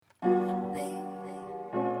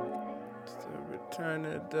Turn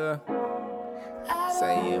it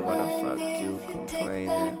saying what the fuck you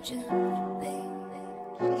complaining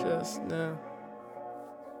just now.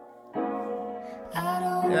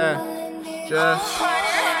 Yeah, just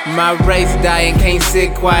my race dying, can't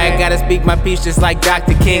sit quiet. Gotta speak my piece just like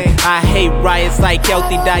Dr. King. I hate riots like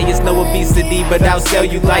healthy diets, no obesity, but I'll sell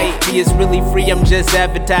you like it's really free. I'm just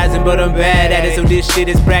advertising, but I'm bad at it. So this shit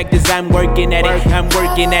is practice. I'm working at it. I'm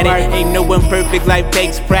working at it. Ain't no one perfect. Life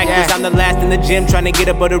takes practice. I'm the last in the gym, trying to get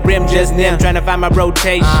up on the rim. Just them, trying to find my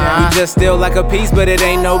rotation. We just still like a piece, but it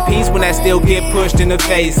ain't no peace when I still get pushed in the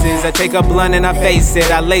faces. I take a blunt and I face it.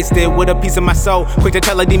 I laced it with a piece of my soul. Quick to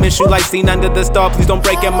tell a demon shoe like seen under the star. Please don't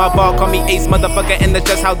break it. My ball, call me ace, motherfucker, and that's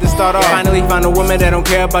just how this start off. Finally found a woman that don't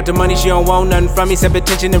care about the money, she don't want nothing from me, except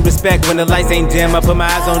attention and respect. When the lights ain't dim, I put my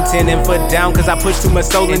eyes on 10 and foot down, cause I push too much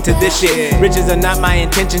soul into this shit. Riches are not my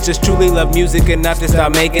intentions, just truly love music enough to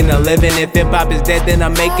start making a living. If hip-hop is dead, then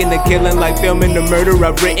I'm making a killing, like filming the murder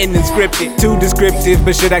I've written and scripted. Too descriptive,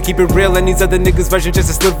 but should I keep it real? And these other niggas' version just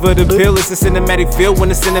a slip of the pill. It's a cinematic feel when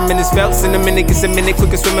the cinnamon is felt. Cinnamon, it gets a minute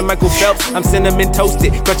quicker swimming Michael Phelps. I'm cinnamon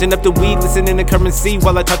toasted, crunching up the weed, listening to currency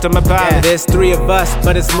while I talk to my pilot. There's three of us,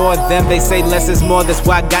 but it's more of them. They say less is more, that's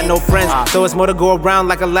why I got no friends. So it's more to go around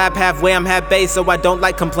like a lap halfway. I'm half base, so I don't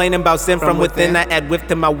like complaining about sin from within. I add whip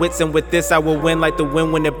to my wits, and with this I will win like the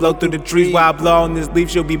wind when it blow through the trees. While I blow on this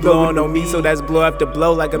leaf, she'll be blowing on me. So that's blow after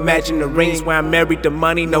blow like a match in the rings. Where I'm married to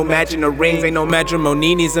money, no matching the rings. Ain't no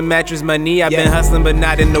matrimony, needs a mattress money. I've been hustling, but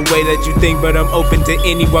not in the way that you think. But I'm open to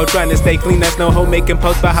any while trying to stay clean. That's no hoe making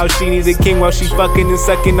posts about how she needs a king while she fucking and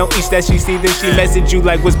sucking on each that she see. Then she message you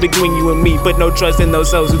like what's between you and me. Put no trust in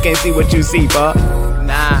those hoes who can't see what you see, bruh.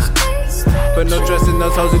 Nah. Put no trust in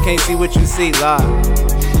those hoes who can't see what you see, lah.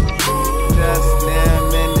 Just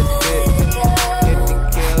them in this bitch. Hit the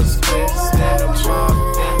kill switch, stand them off,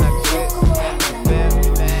 then I quit. And I been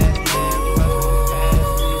fast, then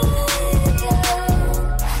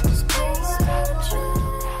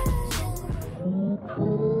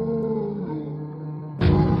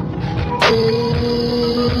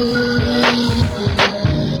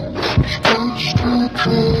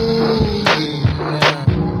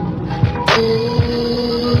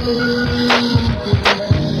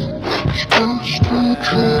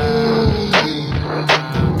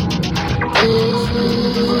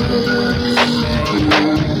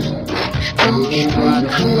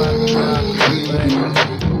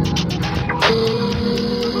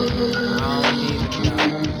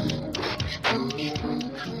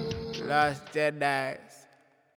Lost Jedi.